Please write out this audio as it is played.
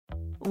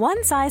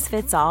One size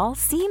fits all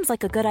seems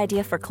like a good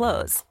idea for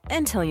clothes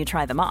until you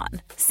try them on.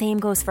 Same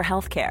goes for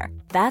healthcare.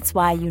 That's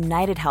why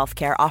United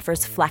Healthcare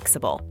offers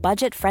flexible,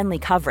 budget-friendly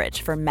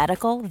coverage for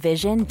medical,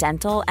 vision,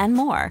 dental, and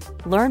more.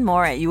 Learn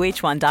more at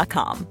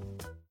uh1.com.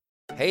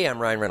 Hey, I'm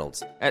Ryan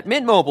Reynolds. At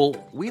Mint Mobile,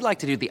 we like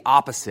to do the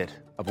opposite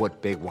of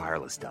what Big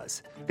Wireless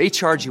does. They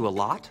charge you a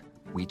lot,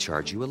 we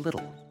charge you a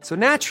little. So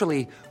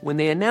naturally, when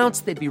they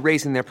announced they'd be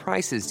raising their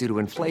prices due to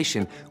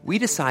inflation, we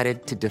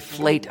decided to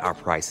deflate our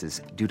prices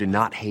due to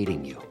not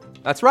hating you.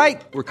 That's right.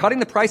 We're cutting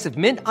the price of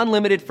Mint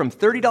Unlimited from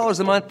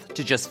 $30 a month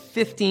to just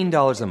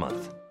 $15 a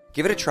month.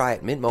 Give it a try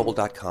at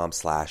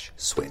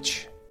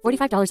mintmobile.com/switch.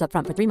 $45 up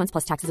front for 3 months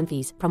plus taxes and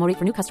fees. Promo rate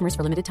for new customers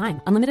for limited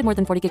time. Unlimited more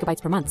than 40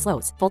 gigabytes per month.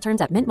 Slows full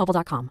terms at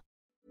mintmobile.com.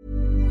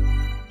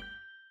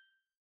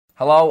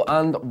 Hello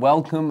and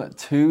welcome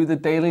to the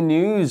Daily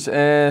News.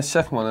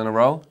 Second one in a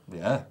row.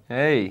 Yeah.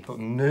 Hey. But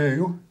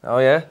new. Oh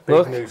yeah. Big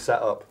Look, new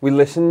setup. we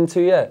listened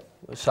to you.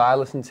 Si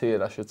listened to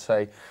it, I should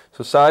say.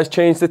 So Si's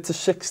changed it to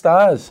 6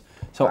 stars.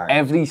 So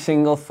every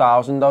single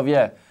 1,000 of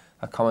you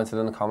that commented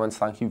in the comments,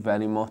 thank you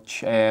very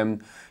much.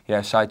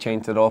 Yeah, Si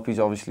changed it up. He's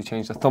obviously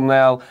changed the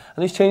thumbnail.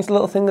 And he's changed the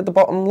little thing at the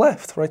bottom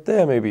left, right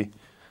there maybe.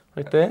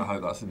 Right there. I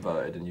hope that's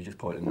inverted and you just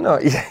pointing. No,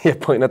 you're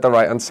pointing at the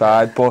right hand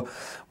side. But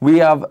we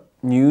have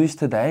news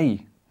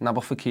today.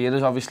 Nabil Fekir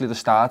is obviously the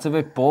start of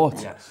it,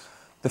 but Yes.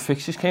 the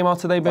fixtures came out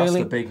today,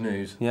 Bailey. That's the big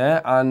news. Yeah,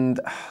 and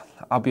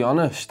I'll be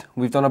honest,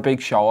 we've done a big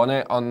show on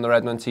it on the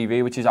Redman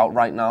TV, which is out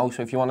right now.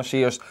 So if you want to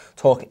see us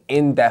talk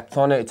in depth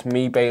on it, it's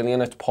me, Bailey,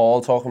 and it's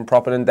Paul talking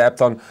proper in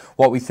depth on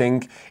what we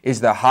think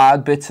is the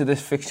hard bits of this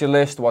fixture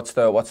list. What's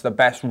the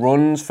best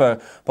runs for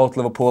both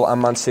Liverpool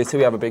and Man City?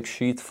 We have a big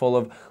sheet full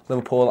of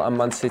Liverpool and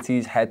Man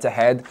City's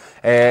head-to-head.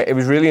 It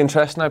was really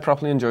interesting. I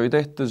properly enjoyed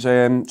it. There's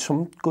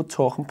some good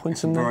talking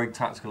points in there. Very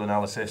tactical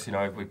analysis. You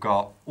know, we've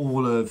got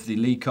all of the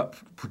League Cup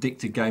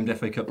predicted games,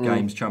 FA Cup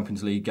games,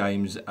 Champions League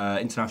games,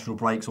 international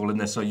breaks, all in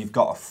there. So you've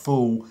got a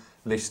full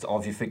list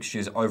of your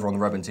fixtures over on the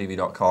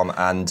redmantv.com,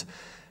 and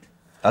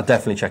I'd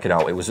definitely check it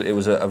out. It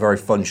was a very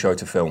fun show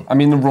to film. I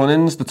mean, the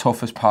running's the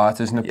toughest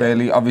part, isn't it,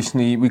 Bailey?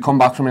 Obviously, we come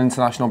back from an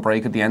international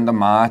break at the end of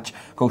March,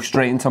 go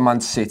straight into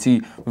Man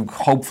City. We're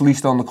hopefully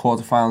still in the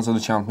quarterfinals of the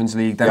Champions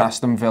League, then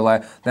Aston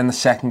Villa, then the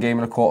second game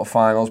of the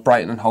quarterfinals,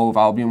 Brighton and Hove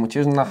Albion, which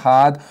isn't that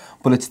hard,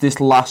 but it's this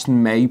last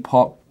May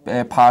part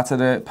of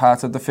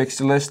the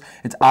fixture list.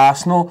 It's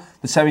Arsenal,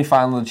 the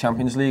semi-final of the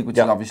Champions League, which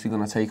is obviously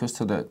going to take us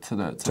to the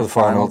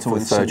final to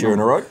win third year in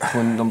a row. To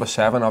win number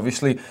 7,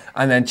 obviously,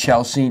 and then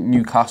Chelsea,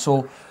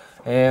 Newcastle.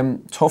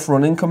 Tough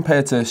running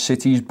compared to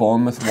City's,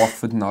 Bournemouth,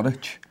 Watford,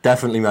 Norwich.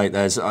 Definitely, mate.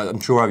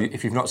 I'm sure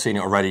if you've not seen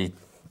it already,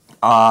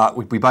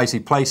 we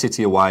basically play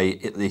City away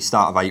at the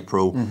start of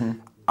April.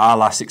 Our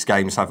last 6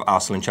 games have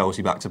Arsenal and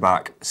Chelsea back to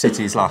back.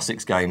 City's last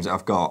 6 games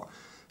I've got.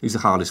 Who's the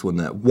hardest one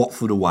there?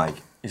 Watford away.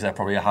 Is there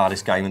probably the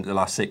hardest game in the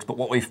last 6? But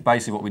what we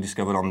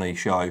discovered on the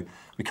show,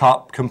 we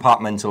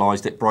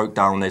compartmentalised it, broke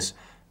down. There's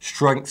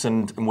strengths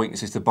and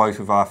weaknesses to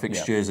both of our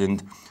fixtures,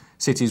 and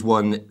City's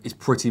one is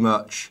pretty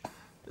much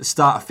the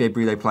start of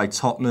February. They play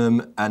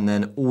Tottenham, and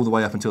then all the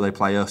way up until they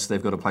play us,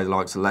 they've got to play the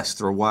likes of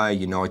Leicester away,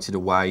 United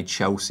away,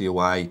 Chelsea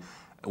away,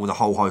 with a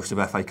whole host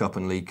of FA Cup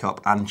and League Cup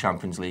and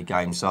Champions League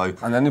games. So,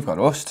 and then they've got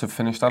us to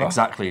finish that off.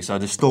 Exactly. So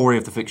the story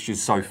of the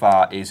fixtures so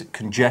far is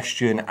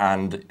congestion,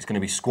 and it's going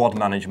to be squad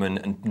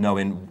management and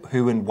knowing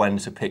who and when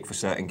to pick for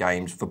certain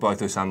games for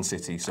both us and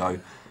City. So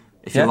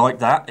if you like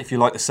that, if you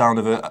like the sound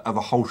of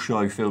a whole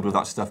show filled with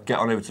that stuff, get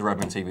on over to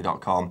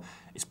redmantv.com.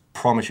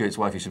 Promise you it's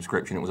worth your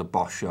subscription. It was a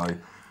boss show.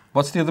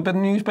 What's the other bit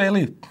of news,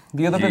 Bailey?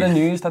 The other bit of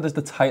news that is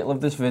the title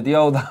of this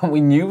video that we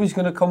knew was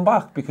going to come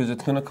back, because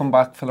it's going to come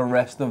back for the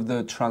rest of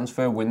the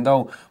transfer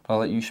window. But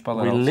I'll let you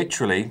spell it out. We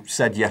literally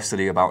said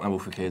yesterday about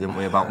Nabil Fekir, didn't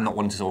we? About not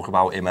wanting to talk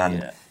about him,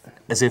 and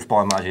as if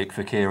by magic,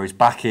 Fekir is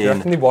back in.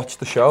 Definitely watched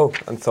the show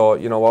and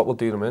thought, you know what, we'll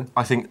do them in.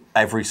 I think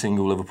every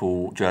single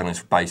Liverpool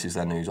journalist bases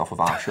their news off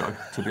of our show,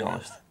 to be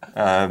honest.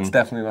 It's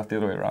definitely not the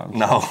other way around.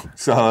 No.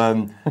 So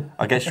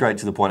I'll get straight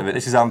to the point of it.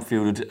 This is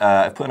Anfield. Put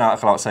an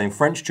article out saying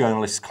French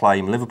journalists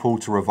claim Liverpool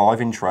to revive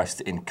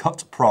interest in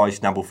cut-price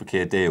Nabil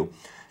Fekir deal.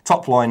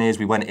 Top line is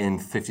we went in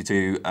just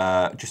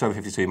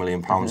over £52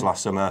 million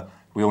last summer.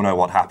 We all know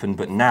what happened,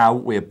 but now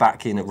we're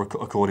back in,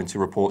 according to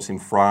reports in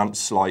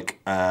France, like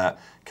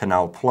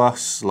Canal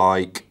Plus,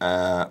 like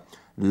Le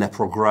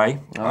Progrès,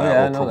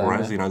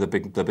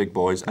 the big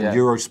boys, and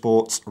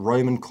Eurosport's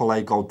Roman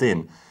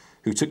Collet-Gaudin,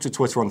 who took to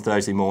Twitter on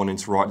Thursday morning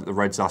to write that the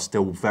Reds are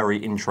still very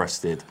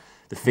interested.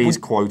 The fee is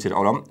quoted.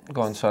 Hold on.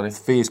 Go on, sorry. The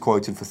fee is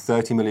quoted for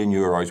 €30 million,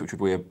 which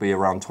would be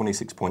around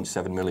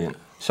 26.7 million.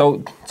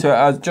 So,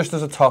 just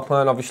as a top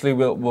line, obviously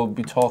we'll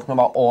be talking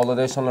about all of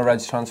this on the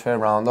Reds transfer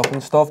roundup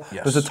and stuff.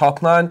 Yes. As a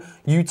top line,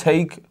 you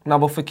take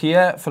Nabil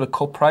Fekir for the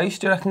cut price.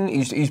 Do you reckon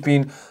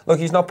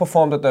he's not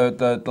performed at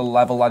the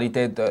level that he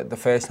did the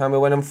first time we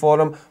went in for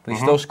him, but he's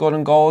still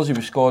scoring goals. He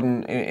was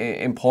scoring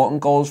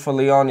important goals for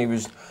Lyon. He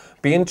was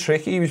being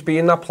tricky. He was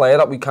being that player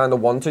that we kind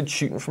of wanted,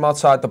 shooting from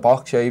outside the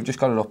box. Yeah, you've just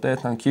got it up there,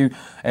 thank you.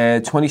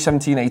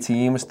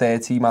 2017-18 was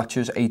 30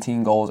 matches,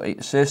 18 goals, 8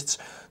 assists.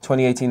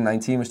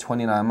 2018-19 was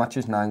 29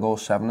 matches, 9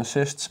 goals, 7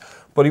 assists.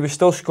 But he was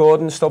still scored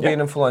and still being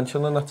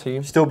influential in that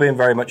team. Still being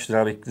very much the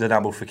Nabil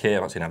Fekir,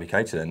 I'm not saying Naby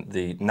Keita then,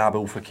 the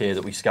Nabil Fekir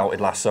that we scouted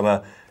last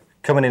summer,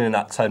 coming in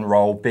that 10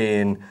 role,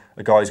 being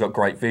a guy who's got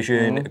great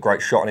vision, a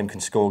great shot on him, can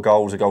score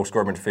goals, a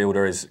goal-scoring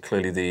midfielder is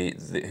clearly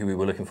the who we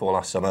were looking for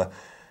last summer.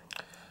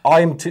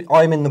 I'm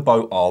in the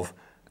boat of,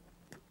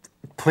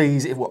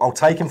 please, I'll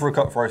take him for a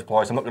cut for his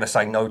price. I'm not going to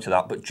say no to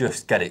that, but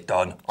just get it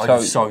done.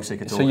 I'm so sick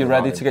of talking. So you're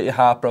ready to get your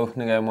heart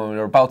broken again when we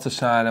were about to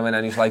sign him, and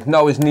then he's like,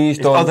 no, his knee's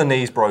done. His other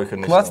knee's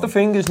broken. Well, that's the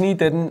thing, his knee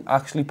didn't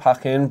actually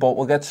pack in, but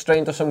we'll get straight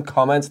into some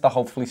comments that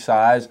hopefully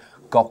Size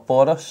got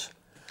for us.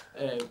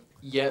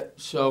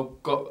 So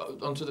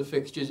got onto the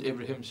fixtures.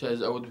 Ibrahim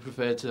says, I would have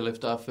preferred to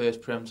lift our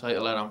first Prem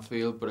title at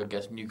Anfield, but I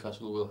guess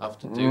Newcastle will have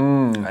to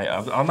do. Hey,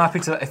 I'm happy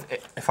to,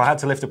 if I had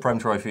to lift a Prem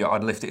trophy,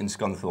 I'd lift it in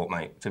Scunthorpe,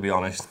 mate, to be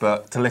honest.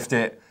 But to lift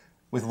it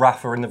with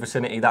Rafa in the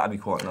vicinity, that'd be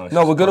quite nice.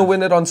 No, we're going to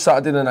win it on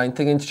Saturday the 9th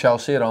against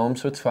Chelsea at home,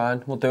 so it's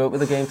fine. We'll do it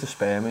with a game to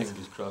spare, mate.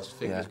 Fingers crossed,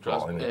 fingers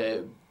crossed.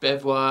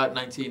 Bevois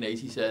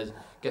 1980 says,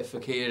 get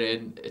Fekir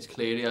in. It's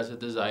clear he has a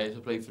desire to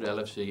play for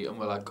LFC and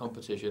will add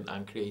competition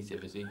and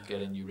creativity,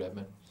 get a new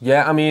Redmond.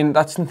 Yeah, I mean,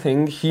 that's the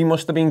thing. He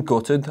must have been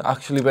gutted,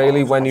 actually,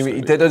 Bailey. When he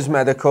did his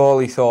medical,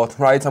 he thought,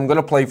 right, I'm going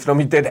to play for them.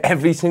 He did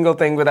every single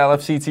thing with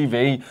LFC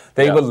TV.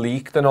 They were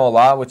leaked and all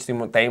that, which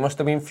they must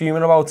have been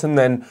fuming about. And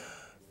then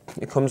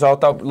it comes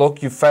out that,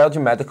 look, you failed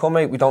your medical,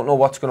 mate. We don't know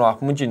what's going to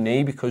happen with your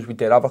knee because we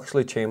did have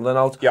Oxlade Chamberlain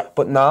out. Yeah.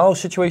 But now,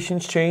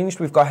 situation's changed.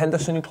 We've got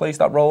Henderson who plays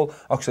that role,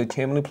 Oxlade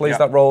Chamberlain who plays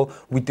that role.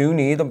 We do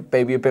need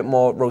maybe a bit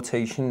more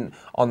rotation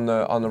on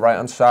the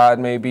right-hand side,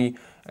 maybe.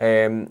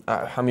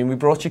 I mean, we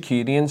brought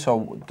Shaqiri in,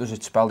 so does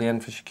it spell the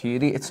end for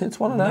Shaqiri? It's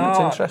one of them, it's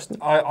interesting.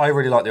 I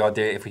really like the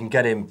idea. If we can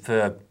get him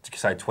for,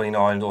 say,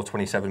 29 or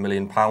 27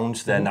 million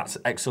pounds, then that's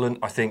excellent.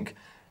 I think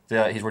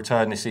his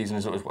return this season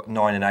is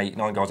 9 and 8,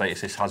 9 goals, 8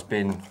 assists has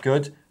been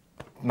good.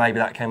 Maybe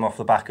that came off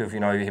the back of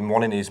him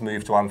wanting his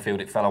move to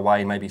Anfield. It fell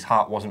away. Maybe his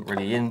heart wasn't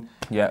really in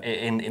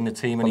the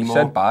team anymore.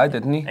 He said bye,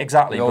 didn't he?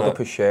 Exactly. He rolled up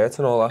his shirt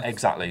and all that.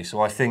 Exactly.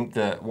 So I think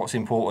that what's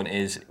important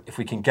is if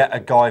we can get a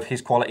guy of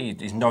his quality,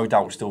 he's no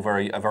doubt still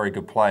a very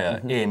good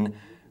player in.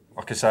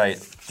 Like I say,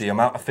 the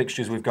amount of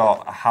fixtures we've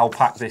got, how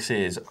packed this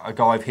is, a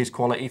guy of his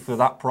quality for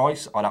that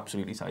price, I'd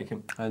absolutely take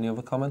him. Any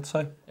other comments,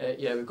 Si?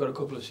 Yeah, we've got a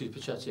couple of super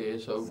chats here.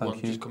 So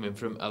one just coming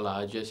from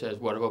Elijah says,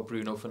 what about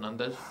Bruno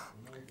Fernandes?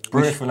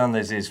 Bruno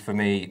Fernandes is, for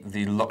me,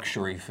 the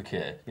luxury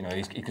Fekir.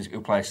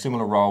 He'll play a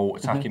similar role,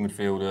 attacking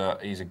midfielder.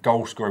 He's a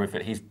goal-scoring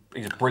midfielder.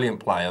 He's a brilliant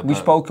player. We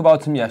spoke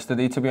about him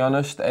yesterday, to be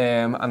honest,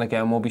 and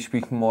again, we'll be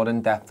speaking more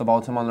in depth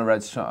about him on the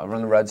Reds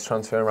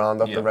transfer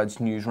roundup, the Reds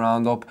news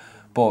roundup.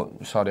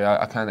 But, sorry,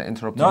 I kind of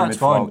interrupted him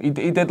mid-flow. He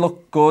did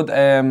look good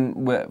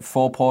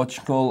for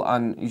Portugal,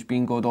 and he's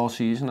been good all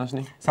season,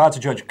 hasn't he? It's hard to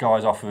judge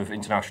guys off of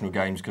international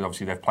games because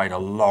obviously they've played a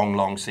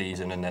long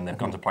season and then they've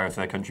gone to play with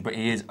their country. But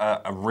he is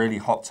a really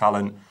hot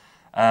talent.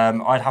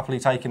 I'd happily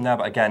take him there,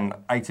 but again,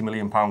 £80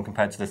 million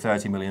compared to the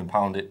 £30 million,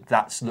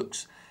 that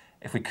looks...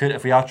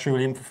 If we are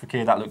truly in for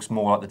Fekir, that looks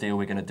more like the deal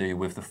we're going to do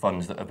with the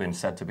funds that have been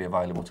said to be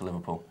available to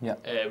Liverpool. Yeah.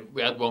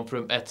 We had one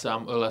from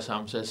Etsam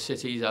Ulasam says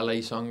City's LA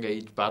song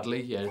aged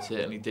badly. Yeah, it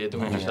certainly did.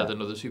 And we just had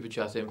another super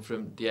chat in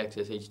from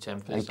DXSH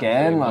Tempest.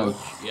 Again, man.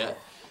 Yeah.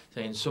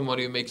 Saying someone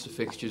who makes the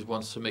fixtures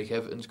wants to make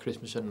Everton's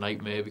Christmas a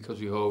nightmare because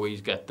we always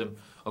get them.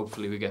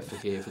 Hopefully we get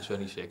Fekir for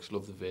 26.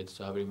 Love the vid.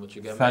 So very much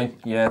again,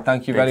 mate.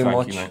 Thank you very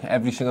much.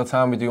 Every single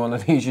time we do one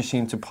of these, you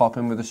seem to pop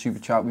in with a super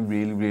chat. We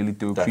really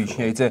do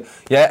appreciate it.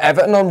 Yeah,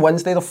 Everton on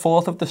Wednesday the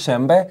 4th of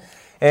December.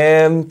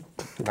 Merry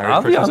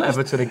Christmas,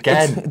 Everton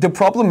again. The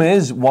problem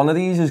is, one of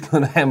these is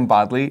going to end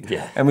badly.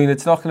 Yeah. I mean,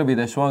 it's not going to be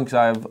this one because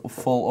I have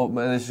full up.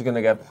 This is going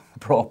to get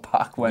brought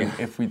back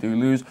if we do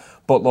lose.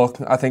 But look,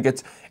 I think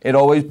it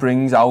always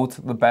brings out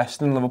the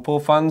best in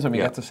Liverpool fans, and we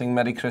get to sing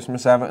Merry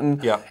Christmas,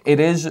 Everton. Yeah. It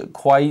is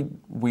quite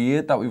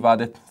weird that we've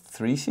had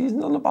 3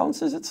 seasons on the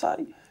bounce, is it,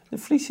 Si? The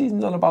 3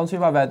 seasons on a bounce,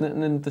 we've had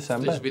Everton in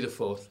December. This will be the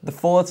 4th. The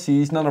 4th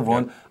season on a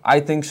run. Yeah. I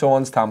think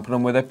someone's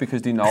tampering with it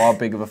because they know how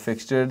big of a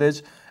fixture it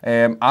is.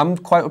 I'm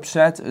quite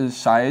upset as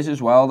Size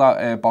as well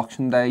that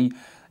Boxing Day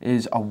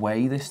is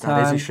away this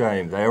time. That is a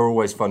shame. They are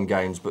always fun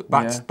games. But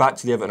back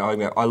to the Everton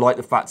home, I like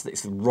the fact that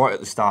it's right at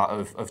the start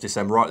of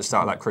December, right at the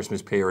start of that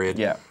Christmas period.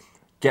 Yeah.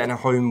 Getting a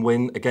home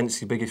win against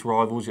your biggest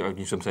rivals,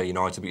 you some say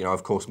United, but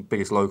of course,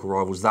 biggest local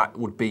rivals, that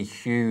would be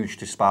huge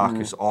to spark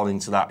us on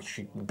into that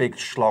big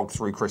slog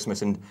through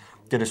Christmas and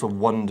did us a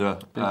wonder.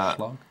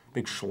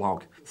 Big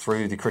slog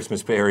through the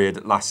Christmas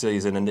period last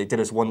season, and it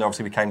did us wonder.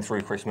 Obviously, we came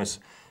through Christmas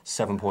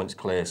 7 points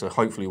clear, so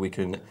hopefully we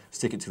can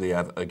stick it to the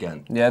Ev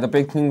again. Yeah, the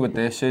big thing with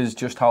this is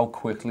just how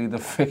quickly the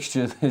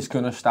fixture is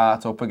going to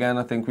start up again.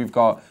 I think we've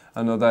got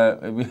another.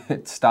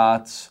 It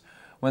starts.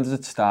 When does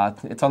it start?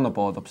 It's on the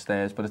board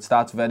upstairs, but it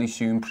starts very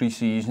soon,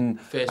 pre-season.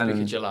 First week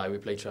of July, we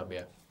play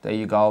Tranmere. There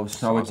you go.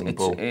 So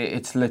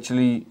it's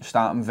literally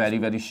starting very,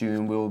 very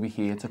soon. We will be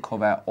here to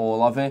cover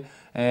all of it.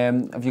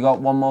 Have you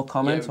got one more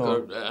comment? Yeah,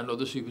 we've got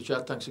another super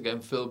chat. Thanks again.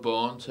 Phil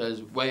Bourne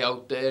says, way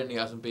out there and he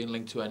hasn't been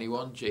linked to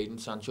anyone. Jadon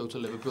Sancho to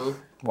Liverpool.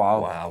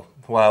 Wow.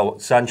 Well,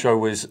 Sancho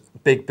was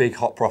big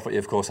hot property,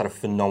 of course, had a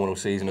phenomenal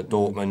season at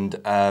Dortmund.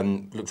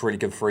 Looked really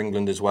good for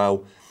England as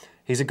well.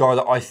 He's a guy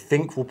that I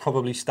think will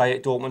probably stay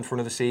at Dortmund for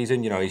another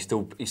season. You know, he's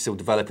still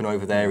developing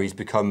over there. He's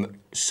become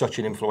such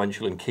an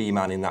influential and key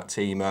man in that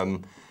team.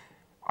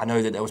 I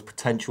know that there was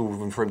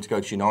potential for him to go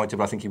to United,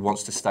 but I think he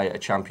wants to stay at a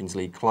Champions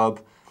League club.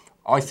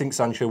 I think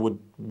Sancho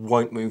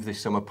won't move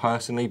this summer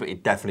personally, but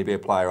he'd definitely be a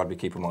player I'd be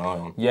keeping my eye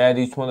on. Yeah,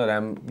 he's one of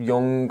them.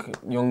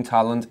 Young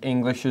talent,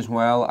 English as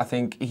well. I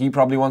think he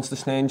probably wants to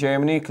stay in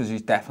Germany because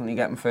he's definitely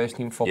getting first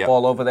team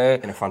football over there.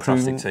 In a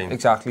fantastic team.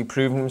 Exactly,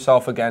 proving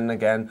himself again and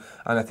again.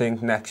 And I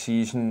think next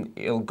season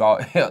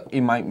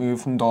he might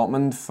move from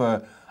Dortmund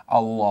for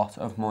a lot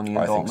of money.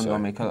 And Dortmund will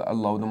make a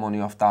load of money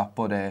off that.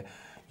 But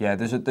yeah,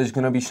 there's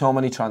going to be so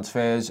many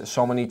transfers,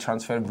 so many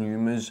transfer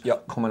rumours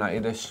coming at you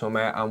this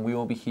summer, and we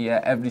will be here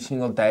every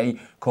single day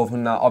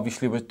covering that.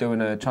 Obviously, we're doing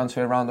a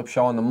transfer roundup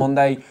show on the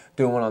Monday,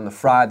 doing one on the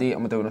Friday,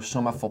 and we're doing a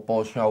summer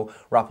football show,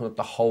 wrapping up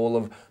the whole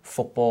of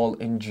football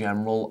in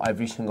general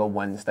every single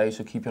Wednesday.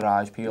 So keep your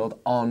eyes peeled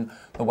on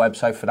the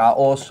website for that.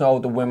 Also,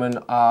 the women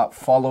are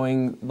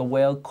following the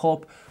World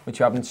Cup, which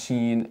you haven't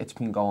seen. It's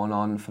been going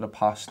on for the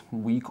past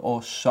week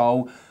or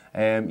so.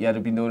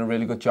 They've been doing a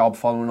really good job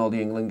following all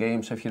the England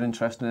games. So if you're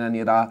interested in any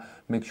of that,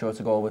 make sure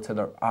to go over to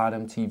the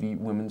RMTV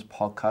Women's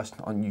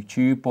Podcast on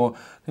YouTube. But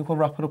I think we'll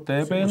wrap it up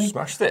there, Bailey.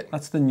 Smashed it.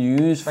 That's the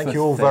news. Thank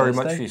you all very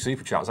much for your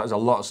super chats. That was a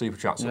lot of super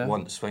chats at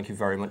once. Thank you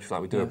very much for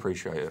that. We do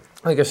appreciate it.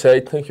 Like I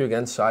said, thank you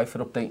again, Si, for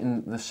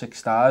updating the 6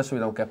 stars so we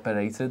don't get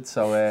berated.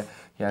 So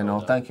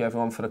thank you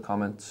everyone for the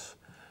comments.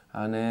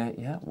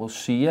 And we'll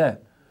see you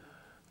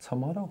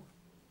tomorrow.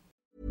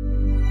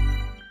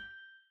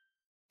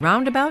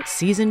 Roundabout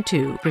Season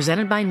 2,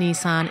 presented by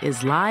Nissan,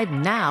 is live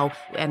now,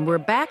 and we're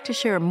back to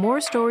share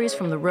more stories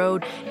from the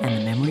road and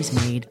the memories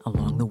made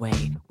along the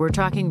way. We're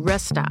talking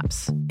rest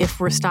stops, if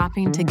we're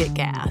stopping to get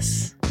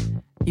gas.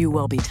 You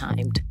will be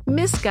timed.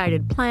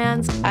 Misguided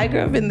plans. I grew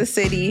up in the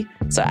city,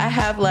 so I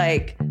have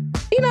a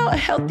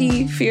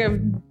healthy fear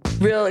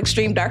of real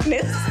extreme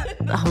darkness.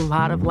 A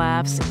lot of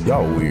laughs.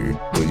 Y'all weird,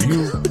 but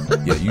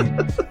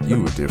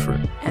you were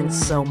different. And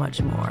so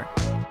much more.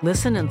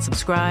 Listen and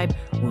subscribe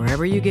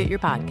wherever you get your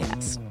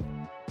podcasts.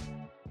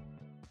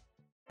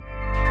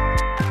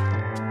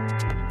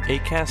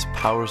 Acast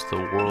powers the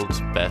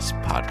world's best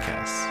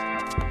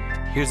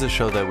podcasts. Here's a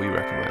show that we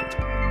recommend.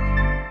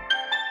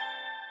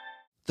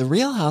 The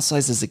Real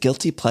Housewives is a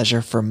guilty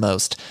pleasure for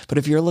most, but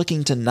if you're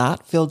looking to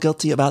not feel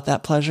guilty about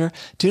that pleasure,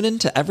 tune in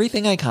to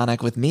Everything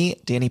Iconic with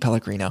me, Danny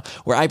Pellegrino,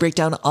 where I break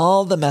down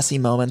all the messy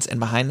moments and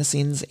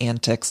behind-the-scenes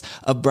antics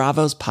of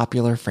Bravo's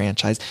popular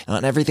franchise. And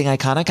on Everything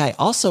Iconic, I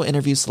also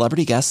interview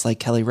celebrity guests like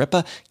Kelly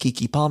Ripa,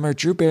 Keke Palmer,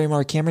 Drew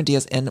Barrymore, Cameron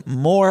Diaz, and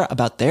more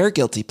about their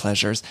guilty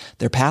pleasures,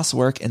 their past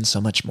work, and so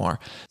much more.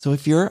 So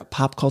if you're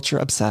pop culture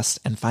obsessed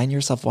and find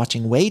yourself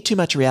watching way too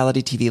much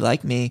reality TV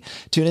like me,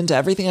 tune in to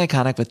Everything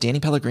Iconic with Danny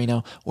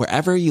Pellegrino,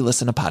 wherever you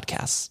listen to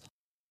podcasts.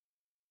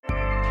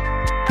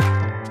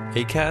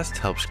 Acast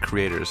helps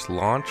creators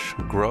launch,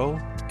 grow,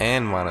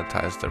 and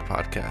monetize their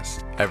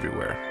podcasts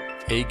everywhere.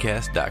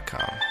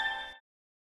 Acast.com.